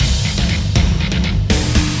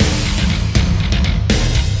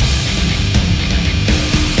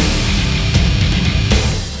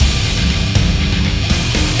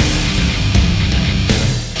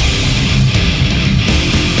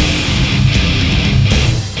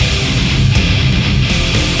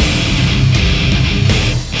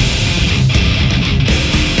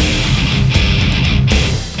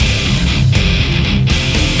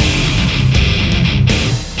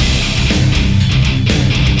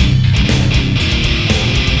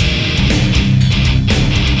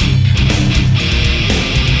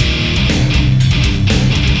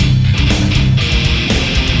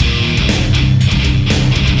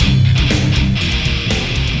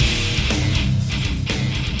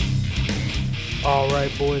All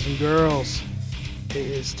right, boys and girls, it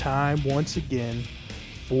is time once again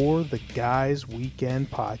for the Guys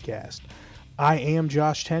Weekend Podcast. I am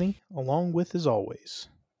Josh Tenney, along with, as always,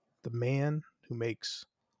 the man who makes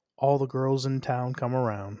all the girls in town come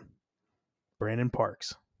around, Brandon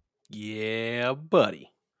Parks. Yeah,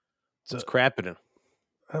 buddy. What's So, crapping?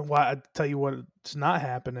 why I tell you what's not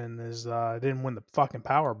happening is I didn't win the fucking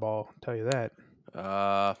Powerball. I'll tell you that.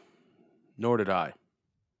 Nor did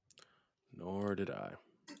I.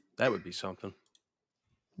 That would be something.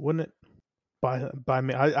 Wouldn't it? By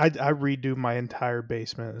me, I'd redo my entire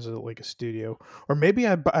basement as like a studio, or maybe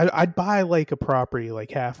I'd buy like a property like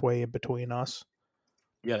halfway in between us,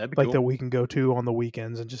 Yeah, that'd be like cool. that we can go to on the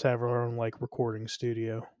weekends and just have our own like recording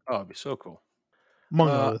studio, Oh, it'd be so cool. among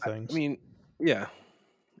other things. I mean, yeah.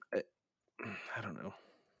 I don't know.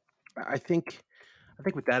 I think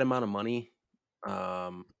with that amount of money, I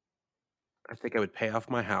think I would pay off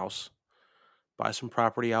my house, buy some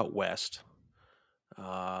property out west,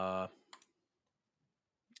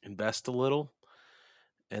 invest a little,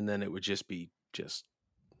 and then it would just be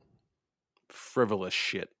frivolous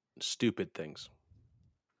shit, stupid things.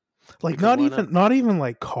 Like Because not even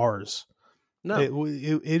like cars. No.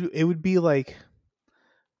 It would be like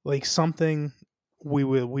something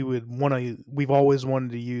we've always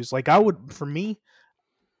wanted to use. Like I'd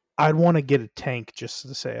want to get a tank just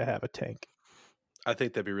to say I have a tank. I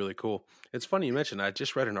think that'd be really cool. It's funny you mentioned. I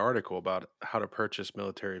just read an article about how to purchase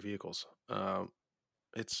military vehicles.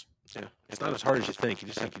 It's not as hard as you think. You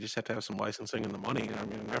just have to have some licensing and the money. I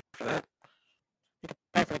mean, after that, you can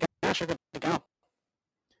pay for the gas. You're good to go.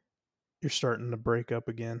 You're starting to break up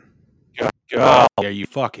again. God, are you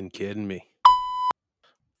fucking kidding me?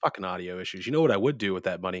 Fucking audio issues. You know what I would do with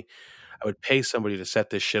that money? I would pay somebody to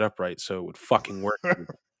set this shit up right so it would fucking work.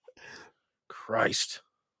 Christ.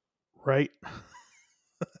 Right?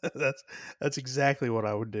 That's exactly what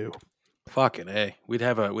I would do. Fucking A. We'd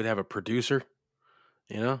have a producer,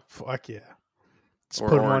 you know? Fuck yeah. Just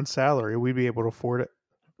put him on salary. We'd be able to afford it.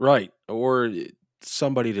 Right. Or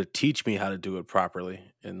somebody to teach me how to do it properly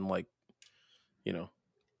and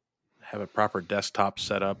have a proper desktop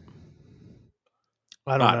set up.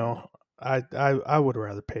 I don't know. I would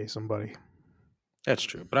rather pay somebody. That's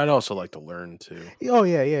true. But I'd also like to learn too. Oh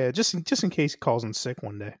yeah. Just in case he calls in sick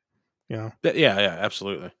one day. You know? Yeah,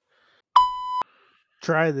 absolutely.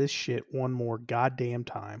 Try this shit one more goddamn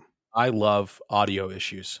time. I love audio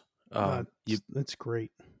issues. It's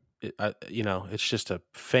great. It's just a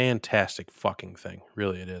fantastic fucking thing.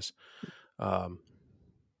 Really, it is. I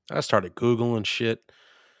started Googling shit.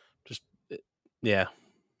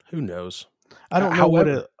 Who knows? I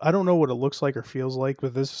don't know what it looks like or feels like,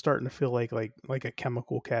 but this is starting to feel like a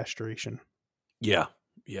chemical castration. Yeah.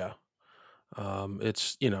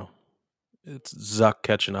 It's it's Zuck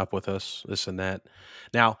catching up with us, this and that.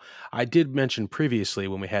 Now, I did mention previously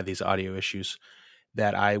when we had these audio issues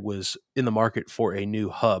that I was in the market for a new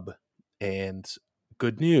hub, and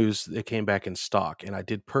good news, it came back in stock, and I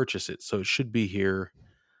did purchase it, so it should be here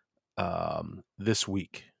this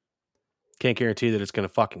week. Can't guarantee that it's going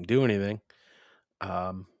to fucking do anything,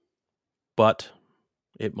 but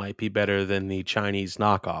it might be better than the Chinese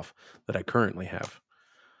knockoff that I currently have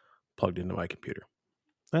plugged into my computer.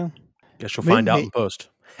 Well, guess you'll find out in post.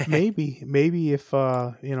 maybe if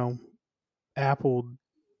Apple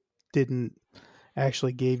didn't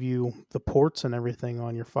actually give you the ports and everything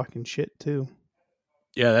on your fucking shit too.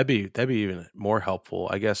 Yeah, that'd be even more helpful.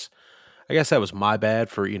 I guess that was my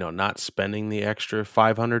bad for not spending the extra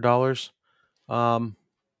 $500.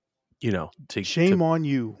 Shame on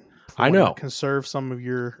you. I know. Conserve some of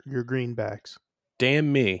your greenbacks.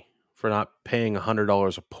 Damn me for not paying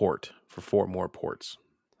 $100 a port for 4 more ports.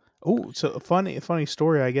 Oh, so a funny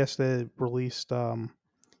story. I guess that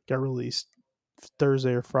got released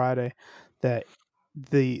Thursday or Friday that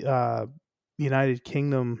the United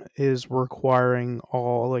Kingdom is requiring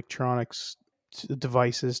all electronics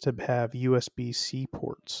devices to have USB-C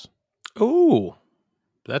ports. Oh,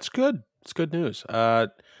 that's good. It's good news. I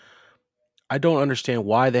don't understand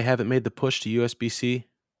why they haven't made the push to USB-C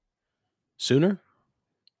sooner.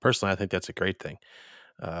 Personally, I think that's a great thing.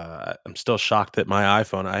 I'm still shocked that my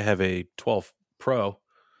iPhone, I have a 12 Pro.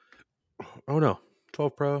 Oh no,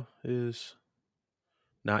 12 Pro is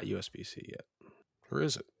not USB-C yet. Or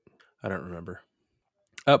is it? I don't remember.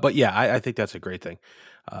 But yeah, I think that's a great thing.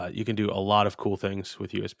 You can do a lot of cool things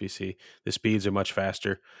with USB-C. The speeds are much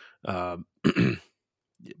faster.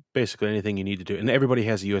 Basically anything you need to do. And everybody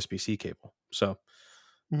has a USB-C cable. So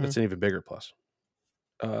that's an even bigger plus.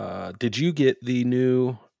 Did you get the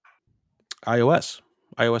new iOS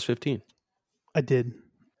 15? I did.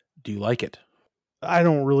 Do you like it? I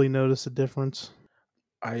don't really notice a difference.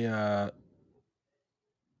 I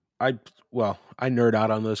I well, I nerd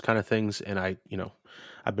out on those kind of things, and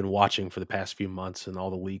I've been watching for the past few months and all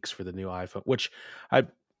the leaks for the new iPhone, which I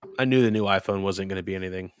I knew the new iPhone wasn't going to be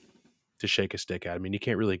anything to shake a stick at. I mean, you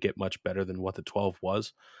can't really get much better than what the 12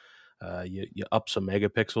 was. You up some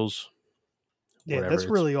megapixels, Yeah, whatever. that's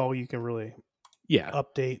It's really all you can really yeah,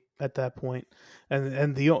 update at that point.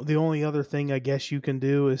 And the only other thing I guess you can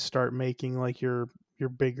do is start making like your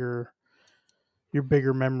bigger your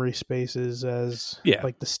bigger memory spaces as yeah.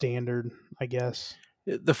 like the standard, I guess.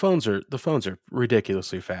 The phones are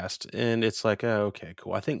ridiculously fast, and it's like, oh, okay,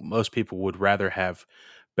 cool. I think most people would rather have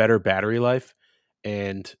better battery life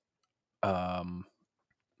and um,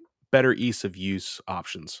 better ease of use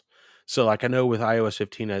options. So, like, I know with iOS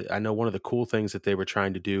 15, I know one of the cool things that they were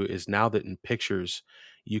trying to do is now that in pictures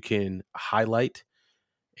you can highlight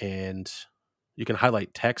and you can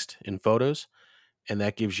highlight text in photos, and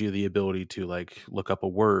that gives you the ability to like look up a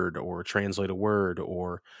word or translate a word,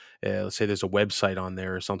 or let's say there's a website on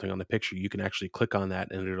there or something on the picture, you can actually click on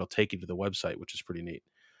that and it'll take you to the website, which is pretty neat.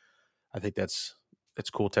 I think that's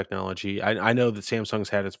cool technology. I know that Samsung's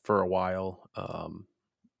had it for a while,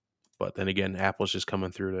 but then again, Apple's just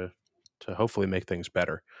coming through to hopefully make things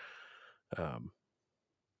better. um,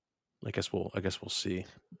 I guess we'll see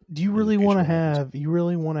Do you in the really want future to what happens. have you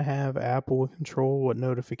really want to have Apple control what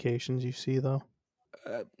notifications you see though?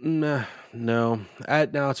 Nah, no.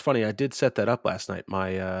 Now it's funny. I did set that up last night.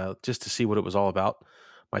 My just to see what it was all about.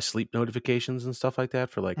 My sleep notifications and stuff like that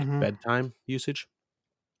for like Mhm. bedtime usage.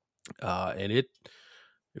 And it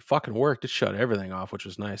fucking worked. It shut everything off, which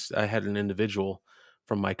was nice. I had an individual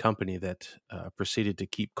from my company that proceeded to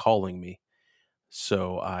keep calling me,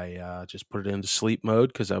 so I just put it into sleep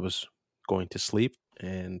mode because I was going to sleep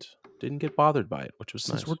and didn't get bothered by it, which was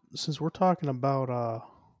nice. Since we're talking about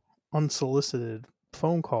unsolicited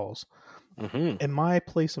phone calls, Hmm. in my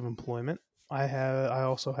place of employment, I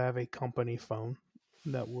also have a company phone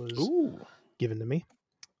that was Ooh, given to me.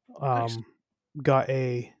 nice. Um, got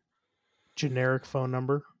a generic phone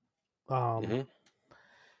number. Hmm.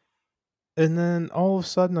 And then all of a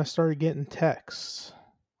sudden I started getting texts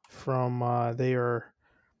from they are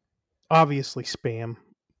obviously spam,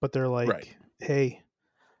 but they're Right. like, "Hey,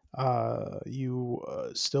 you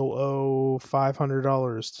still owe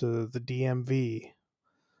 $500 to the DMV.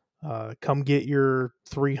 Come get your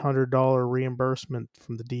 $300 reimbursement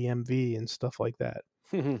from the DMV and stuff like that."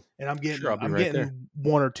 And Sure, I'll be I'm right there. getting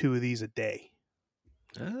one or two of these a day.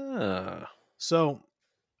 Ah. So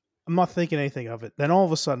I'm not thinking anything of it. Then all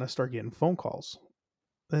of a sudden I start getting phone calls.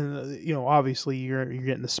 And obviously you're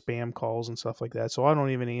getting the spam calls and stuff like that. So I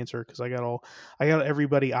don't even answer because I got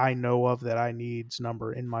everybody I know of that I need's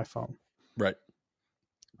number in my phone. Right.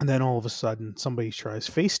 And then all of a sudden somebody tries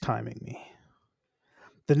FaceTiming me.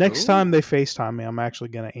 The next Oh, time they FaceTime me, I'm actually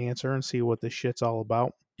gonna answer and see what this shit's all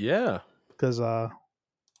about yeah. because I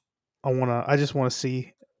just want to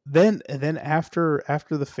see. Then after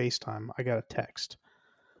the FaceTime, I got a text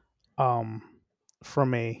um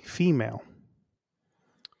from a female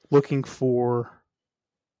looking for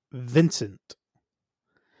Vincent.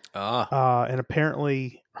 Ah, And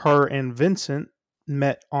apparently her and Vincent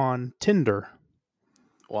met on Tinder,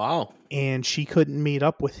 wow. and she couldn't meet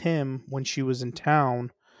up with him when she was in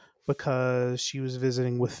town because she was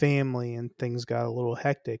visiting with family and things got a little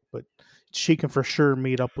hectic, but she can for sure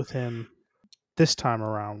meet up with him this time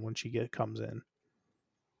around when she get comes in.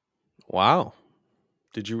 Wow.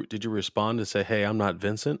 Did you respond and say, "Hey, I'm not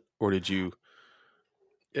Vincent," or did you?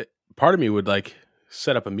 Part of me would like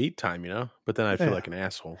set up a meet time, but then I'd feel Yeah. like an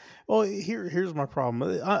asshole. Well, here's my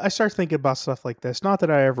problem. I start thinking about stuff like this. Not that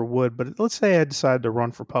I ever would, but let's say I decided to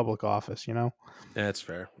run for public office. That's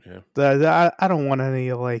fair. Yeah. I don't want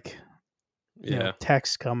any like Yeah.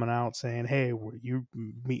 text coming out saying, "Hey, were you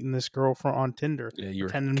meeting this girl from on Tinder, Yeah. You were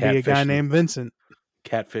pretending to be a guy catfishing, named Vincent?"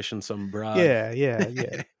 catfishing some broad. Yeah, yeah,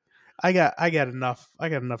 yeah. I got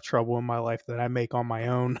enough trouble in my life that I make on my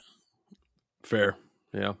own. Fair.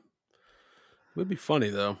 Yeah. Would be funny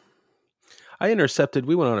though.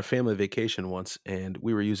 We went on a family vacation once, and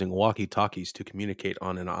we were using walkie talkies to communicate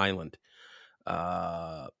on an island.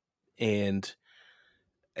 Uh, and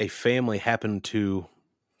a family happened to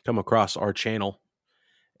come across our channel,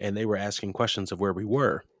 and they were asking questions of where we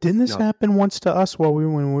were. Didn't this Now, happen once to us when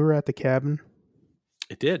we were at the cabin?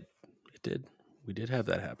 it did. It did. We did have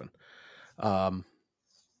that happen. Um,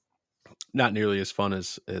 Not nearly as fun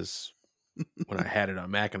as when I had it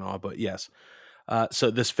on Mackinac, but yes.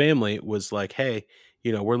 So this family was like, "Hey,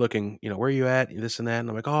 we're looking, where are you at? This and that." And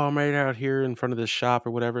I'm like, "Oh, I'm right out here in front of this shop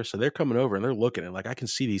or whatever." So they're coming over and they're looking, and like I can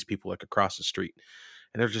see these people like across the street.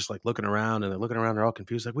 and they're just like looking around, and they're looking around. They're all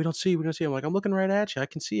confused, like, we don't see. I'm like, I'm looking right at you. I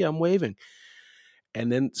can see you. I'm waving.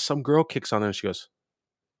 And then some girl kicks on her, and she goes,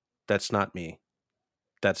 "That's not me.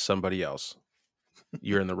 That's somebody else.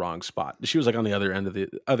 You're in the wrong spot." She was like on the other end of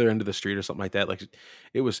the street or something like that. Like,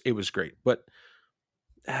 it was great. But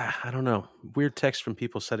I don't know. Weird text from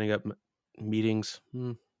people setting up meetings.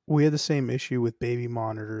 We had the same issue with baby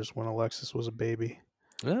monitors when Alexis was a baby,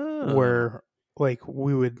 Oh, where like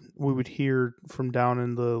we would hear from down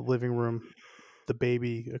in the living room the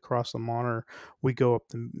baby across the monitor. We go up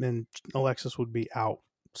and Alexis would be out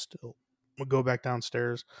still. We'd go back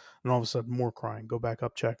downstairs, and all of a sudden more crying. Go back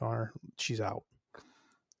up, check on her. She's out.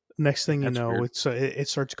 Next thing you that's know, weird. it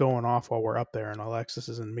starts going off while we're up there, and Alexis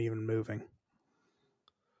isn't even moving.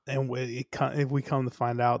 And we come to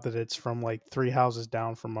find out that it's from like 3 houses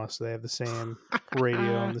down from us. They have the same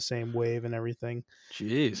radio and the same wave and everything.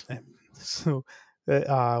 Jeez. And so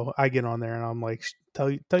I get on there and I'm like, tell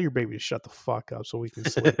your baby to shut the fuck up so we can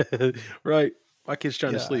sleep. Right. My kid's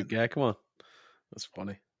trying to Yeah, sleep. Yeah, come on. That's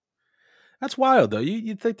funny. That's wild though.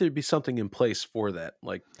 You'd think there'd be something in place for that.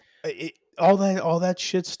 Like, all that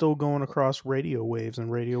shit's still going across radio waves,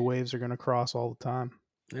 and radio waves are going to cross all the time.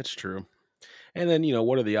 that's true. And then,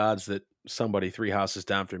 what are the odds that somebody 3 houses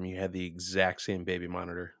down from you had the exact same baby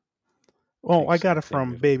monitor? The Well, I got it exact same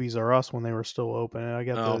from wave. Babies R Us when they were still open, and I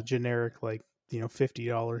got the Oh, generic like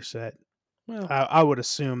 $50 set. well, I would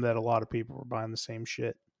assume that a lot of people were buying the same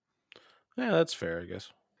shit. yeah, that's fair, I guess.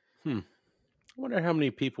 I wonder how many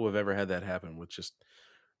people have ever had that happen with just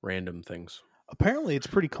random things. Apparently, it's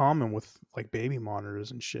pretty common with like baby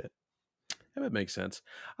monitors and shit. That would make sense.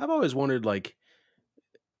 I've always wondered, like,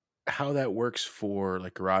 how that works for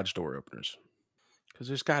like garage door openers. Because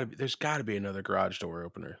there's got to be another garage door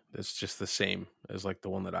opener that's just the same as like the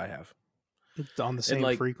one that I have. It's on the And same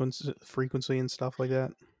like, frequency and stuff like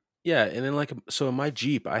that. yeah, and then like, so in my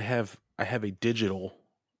Jeep I have a digital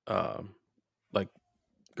like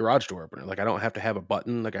garage door opener. Like, I don't have to have a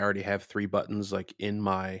button. Like, I already have 3 buttons like in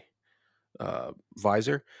my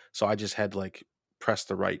visor. So I just had to like press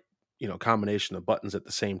the right, combination of buttons at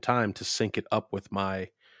the same time to sync it up with my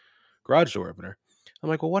garage door opener. I'm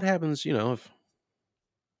like, well, what happens, if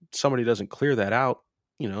somebody doesn't clear that out,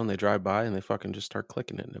 and they drive by and they fucking just start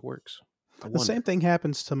clicking it and it works. I The same wonder. thing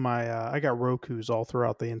happens to my. I got Roku's all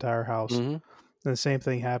throughout the entire house, Mm-hmm. and the same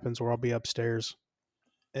thing happens where I'll be upstairs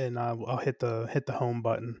and I'll hit the home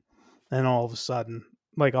button, and all of a sudden,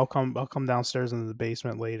 like I'll come downstairs into the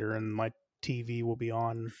basement later, and my TV will be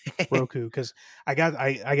on Roku because I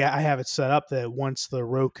have it set up that once the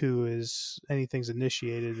Roku is anything's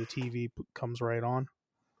initiated, the TV comes right on,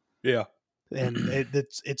 Yeah. and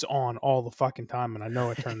it's on all the fucking time, and I know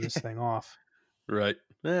I turned this thing off. Right.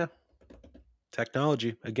 Yeah.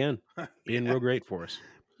 Technology again being Yeah, real great for us.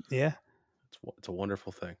 yeah. It's a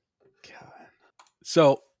wonderful thing. God.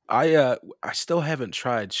 So I still haven't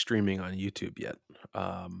tried streaming on YouTube yet.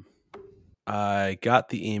 Um, I got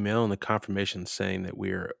the email and the confirmation saying that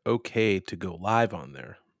we're okay to go live on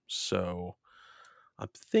there. So I'm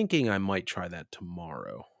thinking I might try that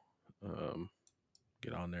tomorrow. Um,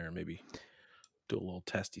 get on there and maybe do a little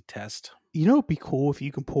testy test. It'd be cool if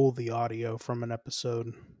you can pull the audio from an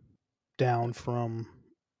episode down from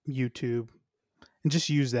YouTube and just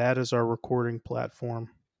use that as our recording platform.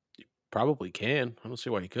 Probably can. I don't see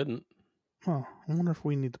why you couldn't. Huh. I wonder if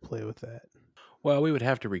we need to play with that. Well, we would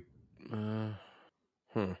have to uh,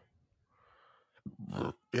 hmm.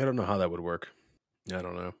 Yeah, I don't know how that would work. I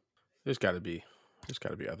don't know. There's got to be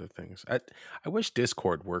other things. I wish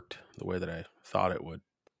Discord worked the way that I thought it would.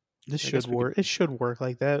 This I should guess we could. work. It should work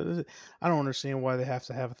like that. I don't understand why they have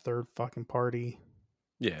to have a third fucking party.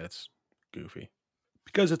 Yeah, it's goofy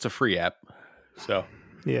because it's a free app. So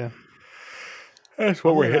Yeah. that's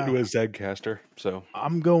what I'm we're hitting gonna. with Zencaster. So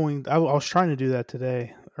I'm going. I was trying to do that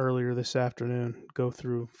today, earlier this afternoon. Go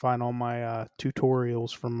through, find all my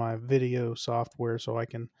tutorials from my video software so I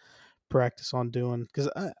can practice on doing. Because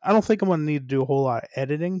I don't think I'm gonna need to do a whole lot of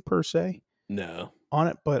editing per se no. on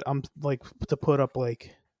it, but I'm like to put up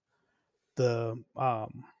like the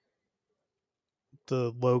um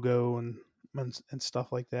the logo and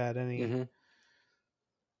stuff like that. Mm-hmm.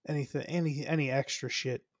 Any extra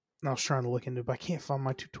shit. I was trying to look into, but I can't find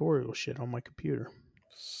my tutorial shit on my computer.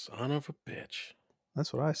 Son of a bitch.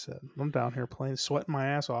 That's what I said. I'm down here playing, sweating my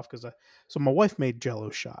ass off so my wife made Jello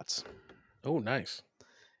shots, Oh, nice.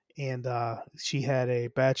 and she had a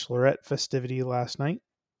bachelorette festivity last night,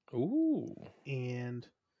 Ooh. and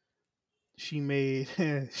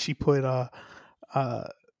she put uh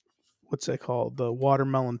what's that called, the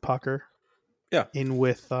watermelon pucker Yeah. in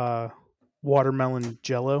with watermelon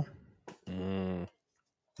Jello. Mm.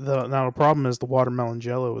 Now the problem is the watermelon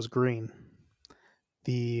Jello is green.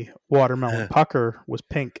 The watermelon pucker was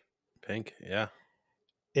pink. Pink, yeah.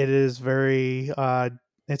 It is very.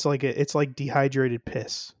 It's like dehydrated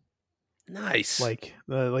piss. Nice. Like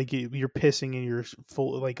you're pissing and you're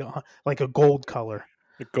full like a gold color.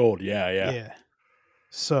 Gold, yeah. Yeah.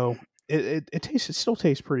 So it still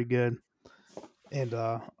tastes pretty good. And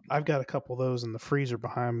I've got a couple of those in the freezer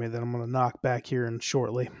behind me that I'm going to knock back here in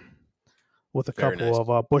shortly with a Very couple nice.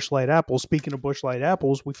 of Busch Light apples. Speaking of Busch Light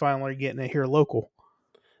apples, we finally are getting it here local.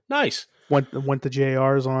 Nice. Went to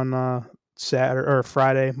JR's on Saturday or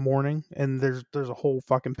Friday morning, and there's a whole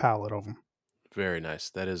fucking pallet of them. Very nice.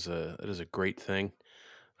 That is a great thing.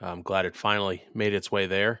 I'm glad it finally made its way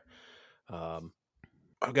there.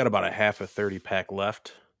 I've got about a half a 30 pack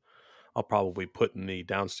left. I'll probably put in the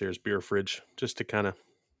downstairs beer fridge just to kind of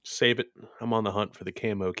save it. I'm on the hunt for the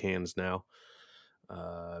camo cans now.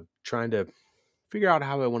 Trying to figure out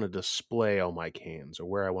how I want to display all my cans or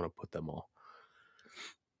where I want to put them all.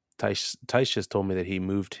 Tice just told me that he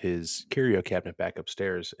moved his curio cabinet back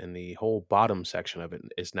upstairs, and the whole bottom section of it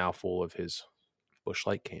is now full of his Busch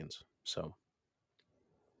Light cans. So,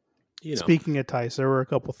 Speaking of Tice, there were a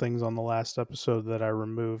couple things on the last episode that I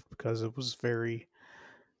removed because it was very,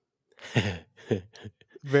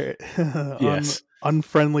 very yes,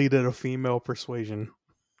 unfriendly to the female persuasion.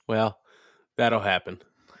 well, that'll happen.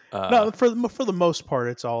 No, for the most part,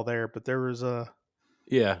 it's all there. But there was a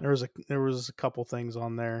Yeah, there was a couple things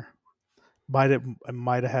on there. It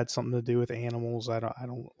might have had something to do with animals. I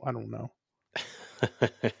don't know.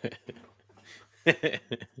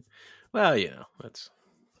 well,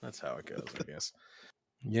 that's how it goes, I guess.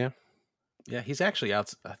 Yeah, he's actually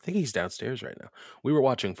out. I think he's downstairs right now. We were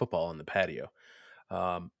watching football on the patio,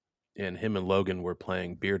 and him and Logan were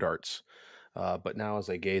playing beer darts. But now, as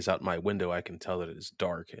I gaze out my window, I can tell that it is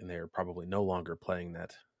dark, and they are probably no longer playing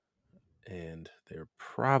that, and they're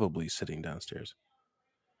probably sitting downstairs.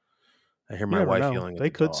 I hear my wife yelling at They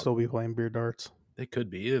the could dog. still be playing beer darts. They could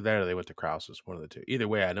be either that or they went to Krause's, one of the two. Either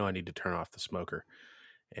way, I know I need to turn off the smoker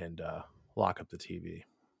and lock up the TV.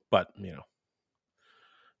 But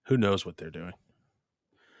who knows what they're doing?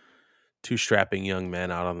 Two strapping young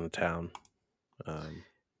men out on the town, living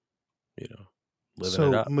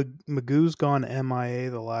it up. Magoo's gone MIA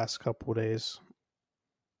the last couple of days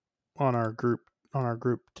on our group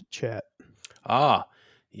chat. Ah,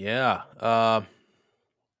 yeah.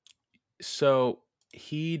 So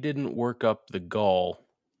he didn't work up the gall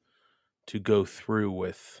to go through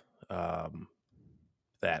with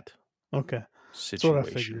that Okay, situation. that's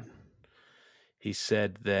what I figured. He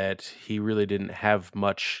said that he really didn't have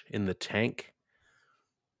much in the tank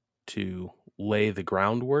to lay the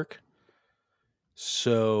groundwork,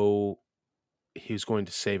 so he was going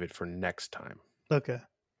to save it for next time. Okay.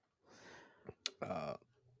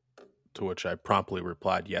 To which I promptly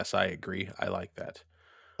replied, "Yes, I agree. I like that."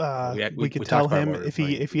 We could tell him if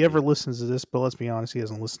he ever listens to this, but let's be honest, he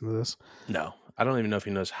hasn't listened to this. No, I don't even know if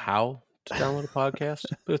he knows how to download a podcast,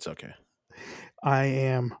 but it's okay. I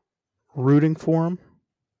am rooting for him,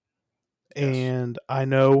 and I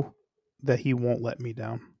know that he won't let me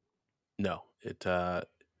down. No, the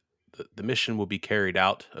mission will be carried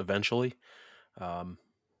out eventually.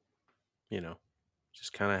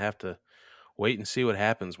 Just kind of have to wait and see what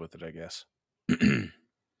happens with it, I guess.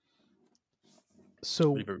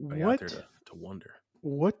 So leave everybody out there to wonder.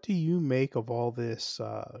 What do you make of all this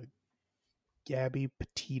Gabby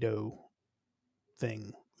Petito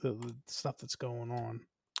thing, the stuff that's going on?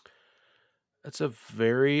 That's a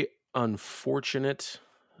very unfortunate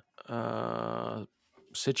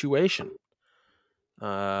situation.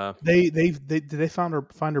 Did they find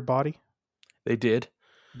her body? They did.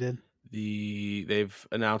 Did they've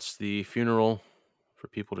announced the funeral for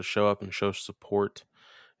people to show up and show support,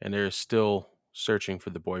 and they're still searching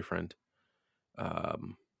for the boyfriend.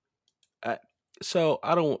 So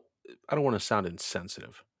I don't want to sound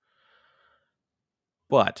insensitive,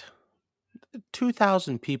 but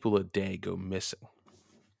 2,000 people a day go missing.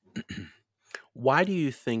 Why do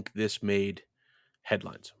you think this made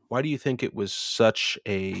headlines? Why do you think it was such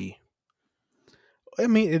a... I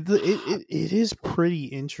mean, it is pretty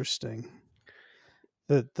interesting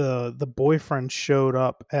that the boyfriend showed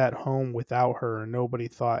up at home without her and nobody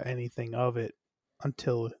thought anything of it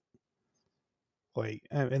until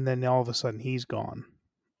and then all of a sudden he's gone.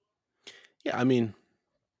 Yeah, I mean,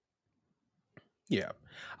 yeah,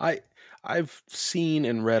 I've seen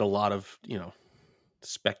and read a lot of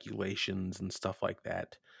speculations and stuff like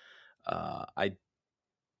that. I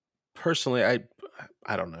personally,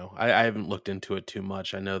 I don't know. I haven't looked into it too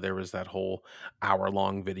much. I know there was that whole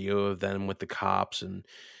hour-long video of them with the cops, and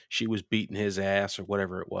she was beating his ass or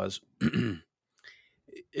whatever it was.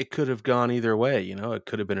 It could have gone either way, you know? It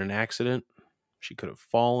could have been an accident. She could have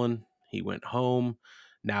fallen. He went home.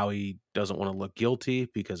 Now he doesn't want to look guilty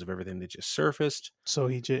because of everything that just surfaced. So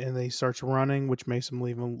and then he starts running, which makes him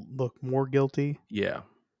even look more guilty. Yeah.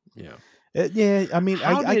 Yeah. Yeah, I mean,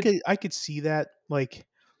 How did I could see that, like,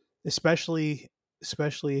 especially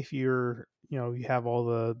if you're, you have all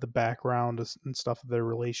the background and stuff of their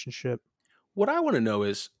relationship. what I want to know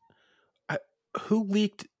is I, who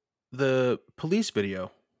leaked the police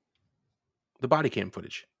video, the body cam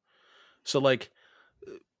footage? So like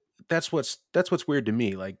that's what's weird to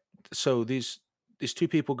me. Like so these two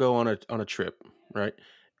people go on a trip, right?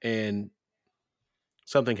 And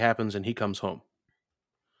something happens and he comes home.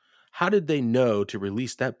 How did they know to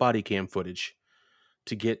release that body cam footage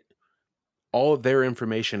to get all of their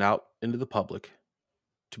information out into the public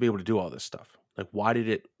to be able to do all this stuff? Like why did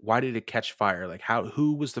it catch fire? Like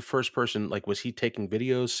who was the first person? Like was he taking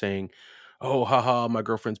videos saying, "Oh, haha, my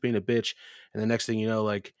girlfriend's being a bitch," and the next thing you know,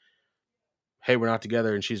 like, "Hey, we're not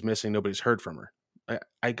together and she's missing. Nobody's heard from her."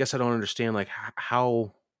 I guess I don't understand like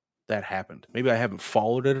how that happened. Maybe I haven't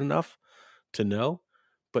followed it enough to know,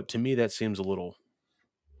 but to me that seems a In little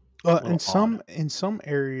odd. some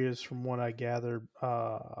areas, from what I gathered,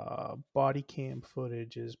 body cam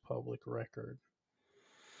footage is public record.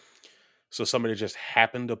 So somebody just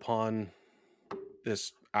happened upon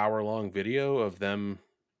this hour-long video of them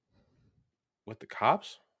with the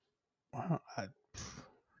cops? Wow,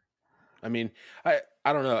 I mean, I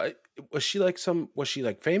don't know. Was she like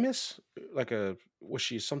famous? Like was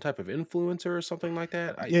she some type of influencer or something like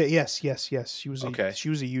that? yeah, yes. Okay. She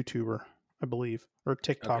was a YouTuber, I believe, or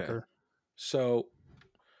Okay. TikToker. So,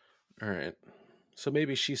 all right. So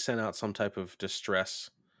maybe she sent out some type of distress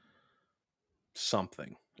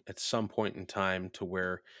something at some point in time to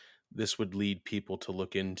where this would lead people to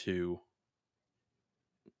look into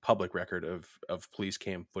public record of police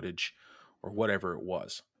cam footage or whatever it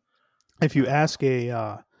was. If you Uh, ask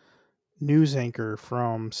a news anchor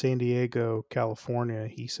from San Diego, California,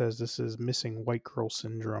 he says this is missing white girl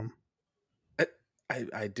syndrome. I,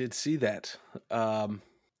 I did see that.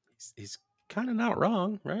 He's kind of not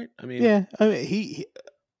wrong, right? I mean, Yeah, I mean,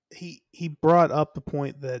 he brought up the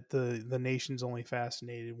point that the nation's only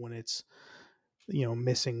fascinated when it's,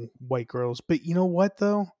 missing white girls. But you know what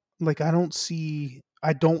though? Like, I don't see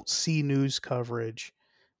news coverage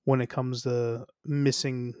when it comes to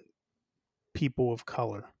missing people of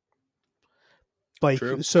color. Like,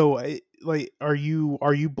 true. so like, are you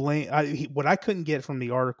blame what I couldn't get from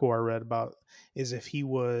the article I read about is if he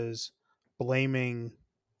was blaming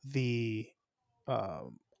the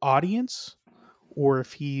audience, or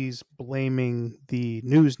if he's blaming the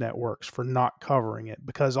news networks for not covering it,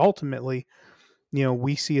 because ultimately,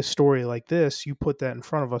 we see a story like this, you put that in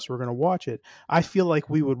front of us, we're going to watch it. I feel like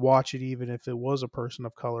we would watch it even if it was a person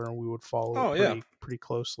of color, and we would follow it Oh yeah. pretty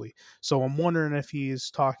closely. So I'm wondering if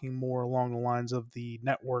he's talking more along the lines of the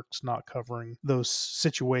networks not covering those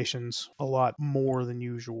situations a lot more than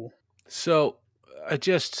usual. So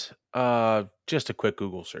just a quick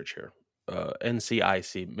Google search here.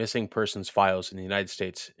 NCIC missing persons files in the United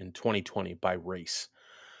States in 2020 by race.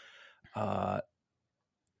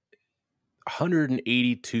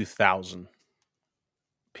 182,000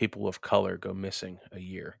 people of color go missing a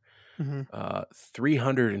year. Hmm.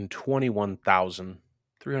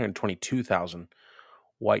 322,000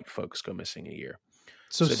 white folks go missing a year.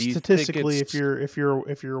 So So do you think statistically, it's if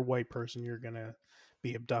you're a white person, you're gonna be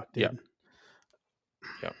yeah, abducted.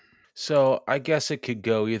 yeah. So I guess it could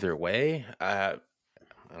go either way. I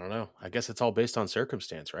don't know. I guess it's all based on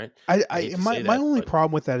circumstance, right? I hate to say My that, only but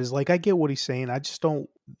problem with that is, like, I get what he's saying. I just don't.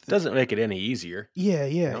 doesn't make it any easier, Yeah,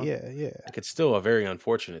 you yeah, know? yeah, yeah. Like it's still a very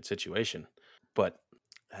unfortunate situation. But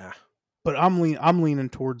ah, But I'm leaning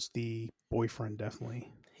towards the boyfriend,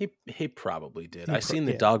 definitely. he probably did. He I seen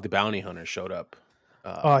the yeah. dog the bounty hunter showed up.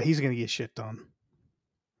 Um He's gonna get shit done.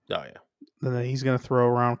 oh yeah. And then he's gonna throw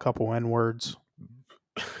around a couple N words.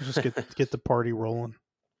 Just get the party rolling.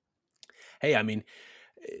 Hey, I mean,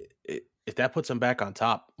 if that puts him back on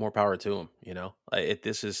top, more power to him. You know, if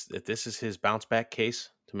this is his bounce back case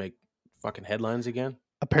to make fucking headlines again.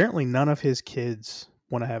 Apparently, none of his kids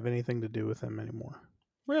want to have anything to do with him anymore.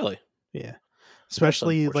 Really, Yeah, that's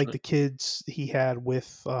especially like unfortunate. the kids he had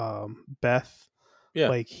with Beth. Yeah,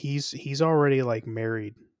 Like, he's already, like,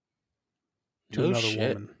 married to no another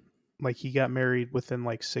shit. woman. Like, he got married within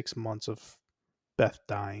like 6 months of Beth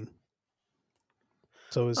dying.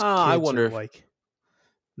 So his I kids wonder are if like,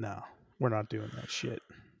 no, we're not doing that shit.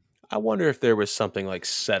 I wonder if there was something like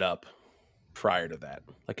set up prior to that.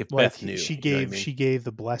 Like if Like Beth knew, she you know what I gave mean? she gave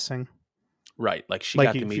the blessing. Right. Like she Like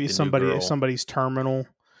got to if meet the new somebody if girl. somebody's terminal,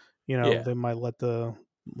 Yeah. they might let the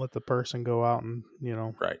person go out and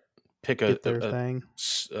Right. Pick get their thing.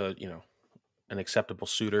 an acceptable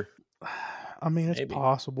suitor. I mean, it's Maybe.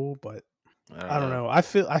 possible, but I don't I don't know. know.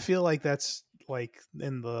 I feel like that's like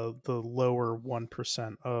in the lower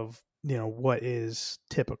 1% of what is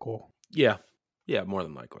typical. Yeah. Yeah. More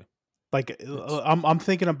than likely. Like It's I'm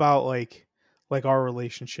thinking about like our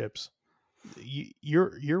relationships.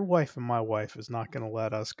 Your wife and my wife is not going to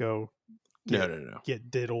let us go no, get no, no,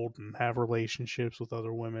 diddled and have relationships with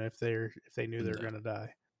other women if they knew they're no. going to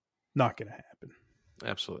die. Not going to happen.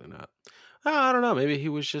 Absolutely not. I don't know. Maybe he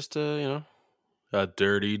was just a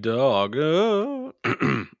dirty dog.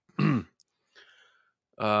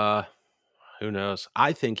 uh, who knows?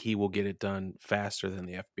 I think he will get it done faster than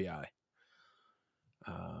the FBI.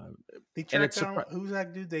 Uh, They and tracked it's down surprising. who's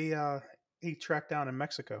that dude? He tracked down in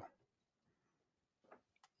Mexico.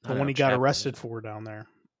 Not The one El he got Chapo, is arrested it? for down there.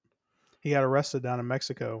 He got arrested down in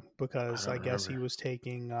Mexico I because don't I guess remember. he was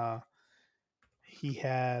taking he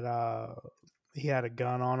had he had a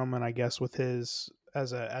gun on him, and I guess with his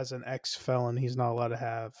as an ex felon, he's not allowed to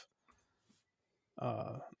have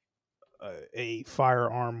uh a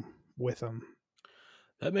firearm with him.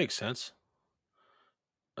 That makes sense.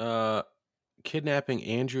 Uh, Kidnapping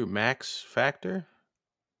Andrew Max Factor.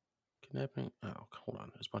 Kidnapping. Oh, hold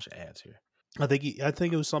on. There's a bunch of ads here. I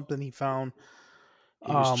think it was something he found.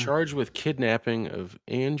 He was Um, charged with kidnapping of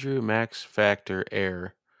Andrew Max Factor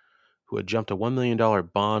heir, who had jumped a $1 million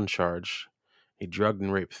bond charge. He drugged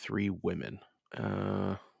and raped 3 women.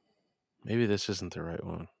 Uh, Maybe this isn't the right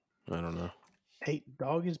one. I don't know. hey,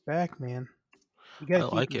 dog is back, man. You got I to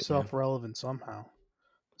keep like it, man. himself relevant somehow.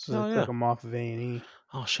 So Oh they yeah. took him off of A&E.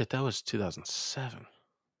 Oh shit, that was 2007.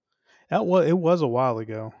 It was a while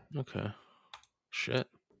ago. Okay. Shit.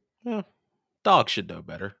 Yeah. Dog should know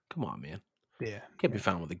better. Come on, man. Yeah, Can't be yeah,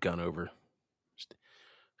 found with a gun over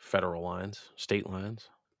federal lines, state lines.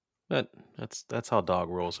 That's how dog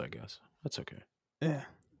rolls, I guess. That's okay. yeah,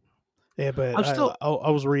 yeah. But I'm still I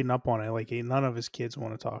was reading up on it. Like none of his kids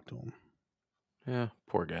want to talk to him. Yeah,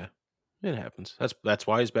 poor guy. It happens. That's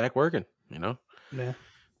why he's back working, you know? Yeah,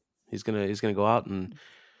 He's gonna go out and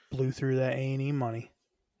blew through that A&E money.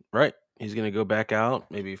 right. He's gonna go back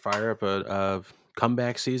out, maybe fire up a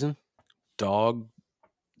comeback season. Dog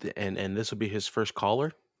and this will be his first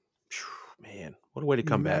caller. Phew, man, what a way to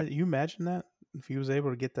come back. You imagine that if he was able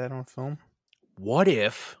to get that on film? What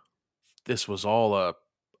if this was all a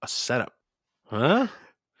setup? Huh?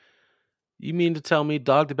 You mean to tell me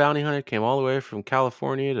Dog the Bounty Hunter came all the way from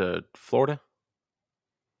California to Florida?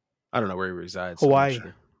 I don't know where he resides, so I'm not Hawaii,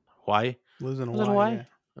 sure. Hawaii? lives in Was it Hawaii. Hawaii?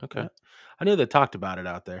 Yeah, Okay. yeah. I knew they talked about it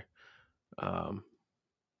out there. Um,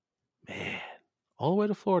 man, all the way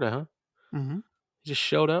to Florida, huh? Mm-hmm. He just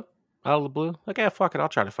showed up out of the blue. Like, yeah, fuck it, I'll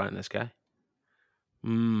try to find this guy.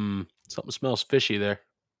 Something smells fishy there.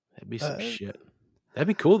 That'd be some Uh, shit. That'd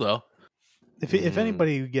be cool though. if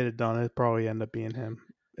anybody would get it done, it'd probably end up being him.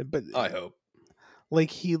 But I hope. like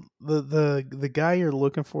the guy you're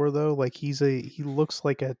looking for though, like he looks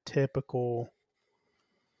like a typical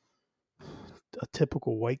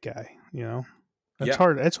white guy. Yeah, It's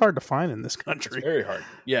hard to find in this it's country. very hard.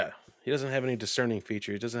 Yeah, he doesn't have any discerning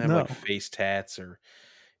features. He doesn't have No, like face tats or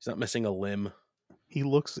he's not missing a limb. he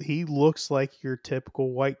looks like your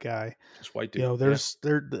typical white guy. Just white dude.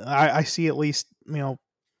 Yeah, I see at least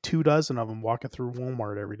 2 dozen of them walking through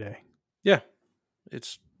Walmart every day. yeah.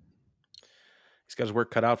 It's he's got his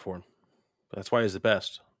work cut out for him. But that's why he's the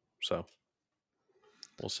best. So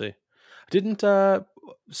we'll see. Didn't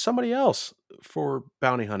somebody else for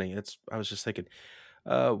bounty hunting? I was just thinking,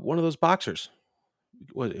 one of those boxers,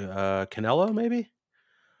 what Canelo maybe?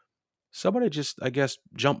 Somebody just I guess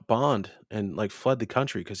jumped bond and like fled the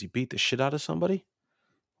country because he beat the shit out of somebody.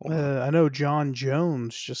 Hold on, I know John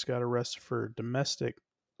Jones just got arrested for domestic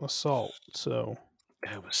assault. So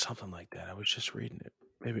it was something like that. I was just reading it.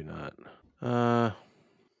 Maybe not. Uh,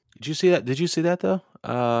 did you see that? Did you see that though?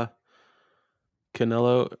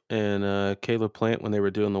 Canelo and Caleb Plant when they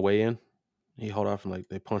were doing the weigh-in, he hauled off and like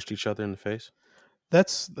they punched each other in the face.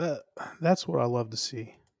 that's what I love to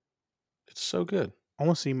see. It's so good. I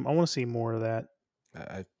want to see more of that.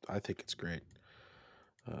 I think it's great.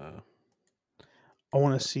 Uh, I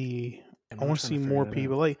want to see and I I'm want to trying to see figure more that out.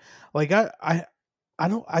 people like I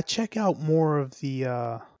don't I check out more of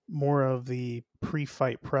the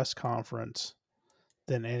pre-fight press conference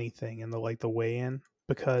than anything in the weigh-in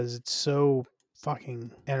because it's so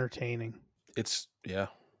fucking entertaining. It's yeah.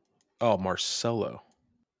 Oh, Marcelo.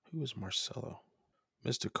 Who is Marcelo?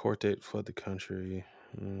 Missed a court date, fled the country.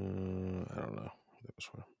 I don't know. That was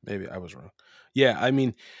wrong. Maybe I was wrong. Yeah, I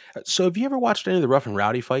mean, so have you ever watched any of the Rough and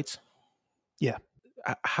Rowdy fights? Yeah.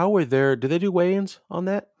 How were there? Do they do weigh-ins on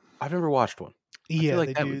that? I've never watched one. I feel Yeah, like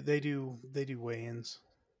they that do. would. They do weigh-ins.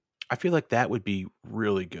 I feel like that would be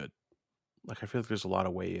really good. Like I feel like there's a lot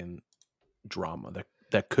of weigh-in drama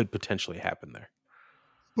that could potentially happen there.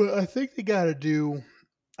 But I think they got to do.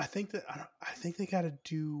 I think they got to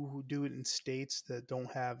do it in states that don't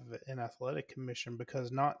have an athletic commission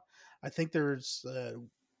because not. I think there's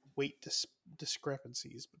weight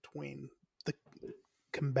discrepancies between the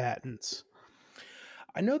combatants.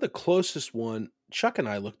 I know the closest one. Chuck and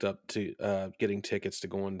I looked up to getting tickets to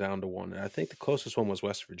going down to one, and I think the closest one was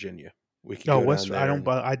West Virginia. We could Oh, go down I there don't. and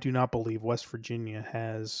I do not believe West Virginia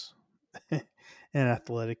has an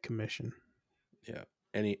athletic commission. yeah.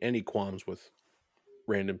 Any qualms with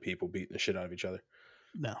random people beating the shit out of each other?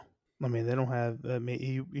 No, I mean they don't have. I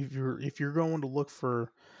mean, if you're going to look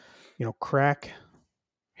for, crack,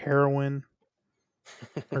 heroin,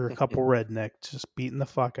 or a couple rednecks just beating the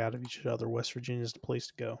fuck out of each other, West Virginia's the place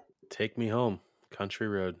to go. Take me home, country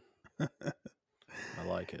road. I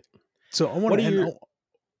like it. So I want What to are end. your?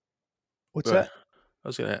 What's that? I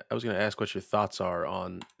was gonna ask what your thoughts are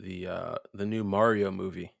on the new Mario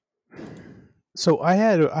movie. So I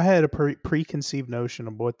had a preconceived notion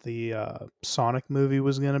of what the Sonic movie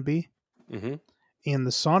was going to be, Mm-hmm. and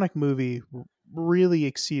the Sonic movie really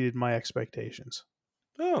exceeded my expectations.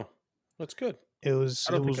 Oh, that's good. It was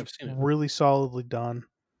I it don't think was I've seen it. really solidly done.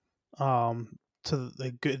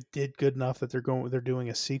 They did good enough that they're doing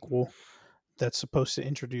a sequel that's supposed to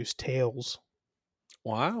introduce Tails.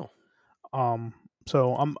 Wow. Um,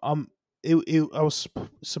 so I was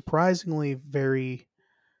surprisingly very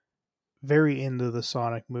into the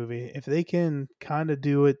Sonic movie. If they can kind of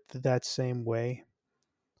do it that same way,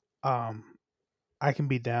 I can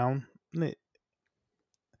be down.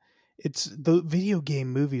 It's the video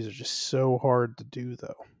game movies are just so hard to do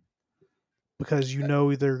though because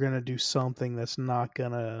they're gonna do something that's not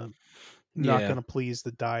Yeah. gonna please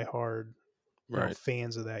the diehard Right.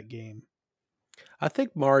 fans of that game. I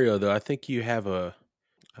think Mario, though. I think you have a.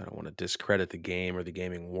 I don't want to discredit the game or the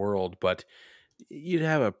gaming world, but you'd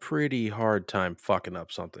have a pretty hard time fucking up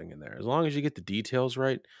something in there. As long as you get the details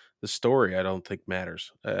right, the story I don't think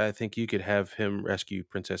matters. I think you could have him rescue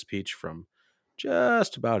Princess Peach from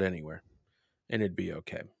just about anywhere, and it'd be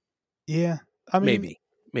okay. Yeah, I mean, Maybe,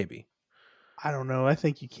 maybe. I don't know. I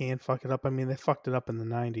think you can fuck it up. I mean, they fucked it up in the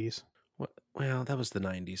 '90s. Well, that was the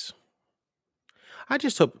 '90s. I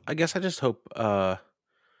just hope. I guess I just hope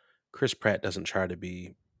Chris Pratt doesn't try to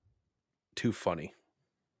be too funny.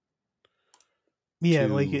 Yeah,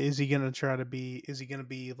 like Too Is he gonna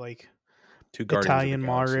be like too Guardians of the Italian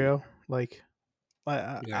Galaxy. Mario? Like,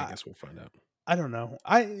 Yeah, I guess we'll find out. I don't know.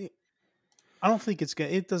 I don't think it's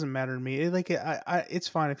gonna. It doesn't matter to me. It's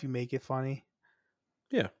fine if you make it funny.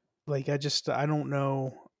 Yeah, Like, I don't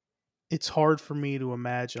know. It's hard for me to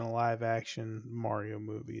imagine a live action Mario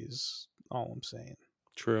movie. Is all I'm saying.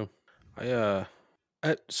 true.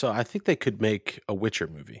 So I think they could make a Witcher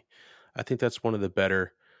movie. I think that's one of the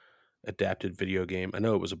better adapted video game. I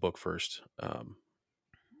know it was a book first,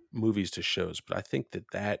 movies to shows, but I think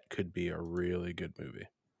that could be a really good movie,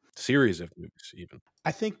 series of movies even.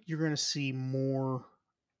 I think you're gonna see more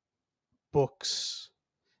books,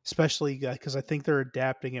 especially because I think they're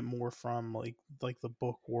adapting it more from like the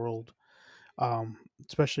book world.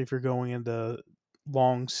 Especially if you're going into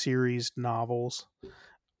long series novels.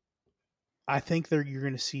 I think you're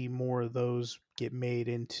going to see more of those get made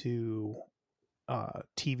into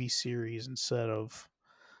TV series instead of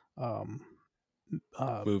um,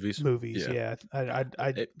 Movies, movies. yeah. Yeah, I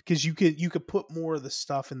It, because you could put more of the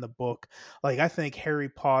stuff in the book. Like I think Harry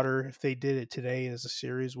Potter, if they did it today as a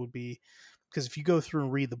series, would be because if you go through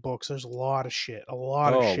and read the books, there's a lot of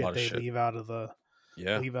oh, a shit lot of they shit.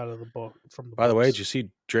 Yeah. leave out of the book from the By the way, did books. you see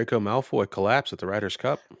Draco Malfoy collapse at the Ryder's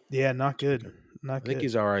Cup? Yeah, not Took good, him. I not think good.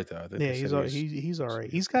 he's all right though. I think Yeah, they said he was. he's all right.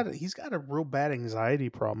 He's got a real bad anxiety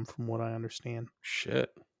problem, from what I understand. Shit.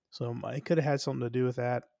 So it could have had something to do with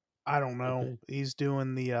that. I don't Could know. be. He's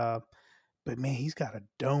doing but man, he's got a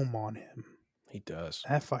dome on him. He does.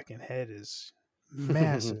 That fucking head is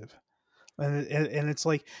massive, and it's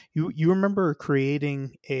like you remember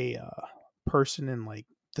creating a person in like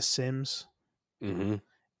The Sims, Mm-hmm.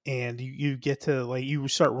 and you get to like you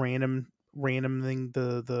start randoming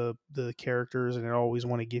the characters, and it always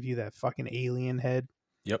want to give you that fucking alien head.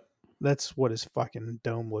 Yep. That's what his fucking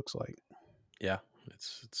dome looks like. Yeah.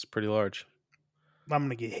 It's pretty large. I'm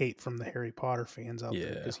gonna get hate from the Harry Potter fans out there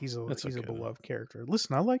Yeah, because he's that's a okay, though. beloved character.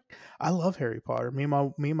 Listen, I love Harry Potter. Me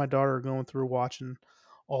and my daughter are going through watching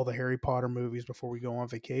all the Harry Potter movies before we go on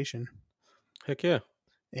vacation. Heck yeah.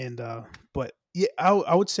 And but yeah,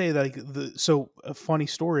 I would say that, like, so a funny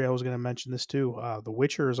story. I was going to mention this too. The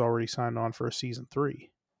Witcher is already signed on for a season 3,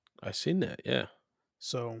 I seen that. Yeah.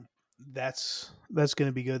 so that's going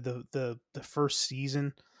to be good. The first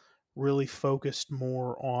season really focused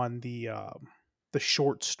more on the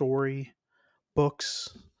short story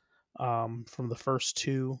books from the first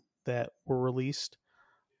 2 that were released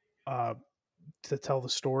uh, to tell the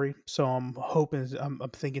story. So I'm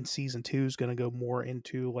thinking season 2 is going to go more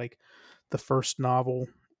into like the first novel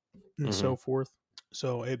and Hmm. so forth.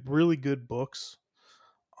 So it really good books.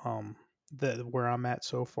 That where I'm at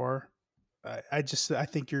so far. I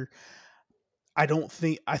think you're. I don't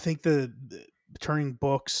think I think the turning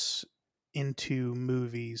books into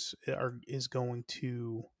movies is going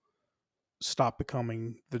to stop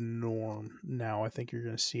becoming the norm now. I think you're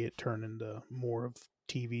going to see it turn into more of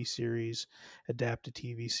TV series, adapted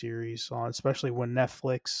TV series, especially when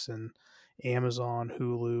Netflix and Amazon,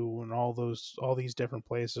 Hulu, and all these different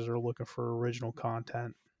places are looking for original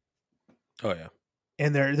content. Oh yeah.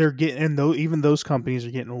 And they're getting, and though even those companies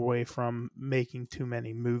are getting away from making too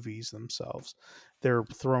many movies themselves. They're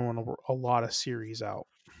throwing a lot of series out.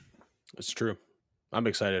 It's true. I'm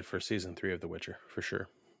excited for season 3 of The Witcher for sure.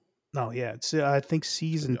 No, yeah, it's I think It's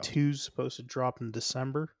gonna season be awesome. 2 is supposed to drop in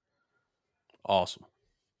December. Awesome.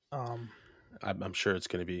 Um, I'm sure it's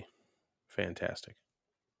going to be fantastic.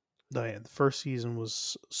 no, yeah, the first season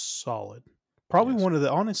was solid. Probably Yes.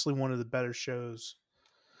 honestly one of the better shows.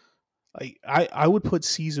 I would put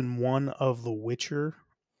season 1 of The Witcher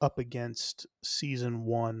up against season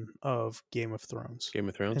 1 of Game of Thrones Game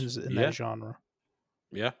of Thrones. in that Yeah. genre.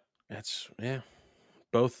 Yeah. That's yeah.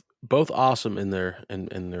 Both awesome in their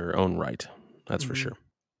own right. That's for Hmm. sure.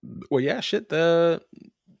 Well, yeah, shit. The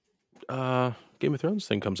Game of Thrones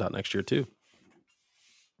thing comes out next year too.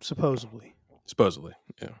 Supposedly, Supposedly.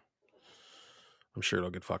 Yeah. I'm sure it'll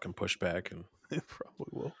get fucking pushed back and it probably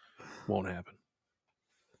will. won't happen.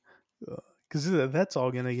 Because that's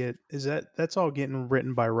all gonna get that's all getting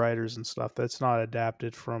written by writers and stuff. That's not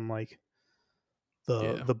adapted from like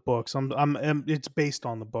Yeah. the books. It's based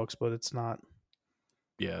on the books, but it's not.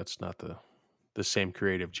 Yeah, it's not the same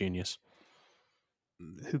creative genius.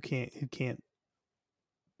 Who can't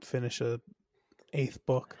finish a 8th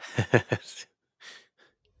book?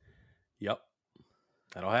 Yep.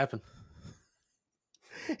 That'll happen.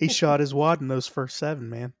 He shot his wad in those first 7,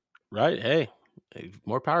 man. Right. Hey,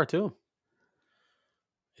 more power to him.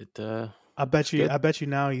 It's good. I bet you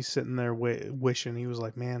now he's sitting there wishing. He was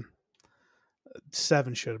like, man,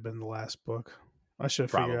 7 should have been the last book. I should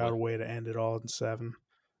have figured out Probably. a way to end it all in 7.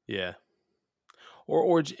 Yeah.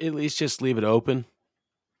 Or at least just leave it open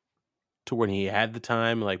to when he had the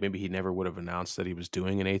time. Like maybe he never would have announced that he was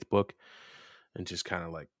doing an 8th book, and just kind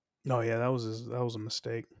of like, No, yeah, that was a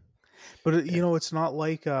mistake. But yeah, it's not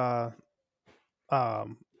like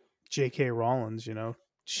J.K. Rowling's.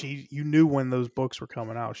 You knew when those books were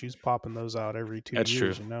coming out. She's popping those out every 2 that's true.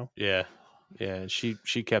 years. Yeah, yeah.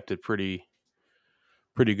 She kept it pretty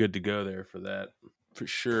good to go there for that, for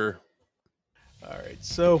sure. All right.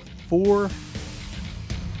 So for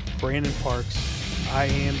Brandon Parks, I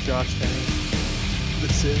am Josh Denny.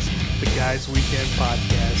 This is the Guys Weekend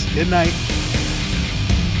Podcast. Good night.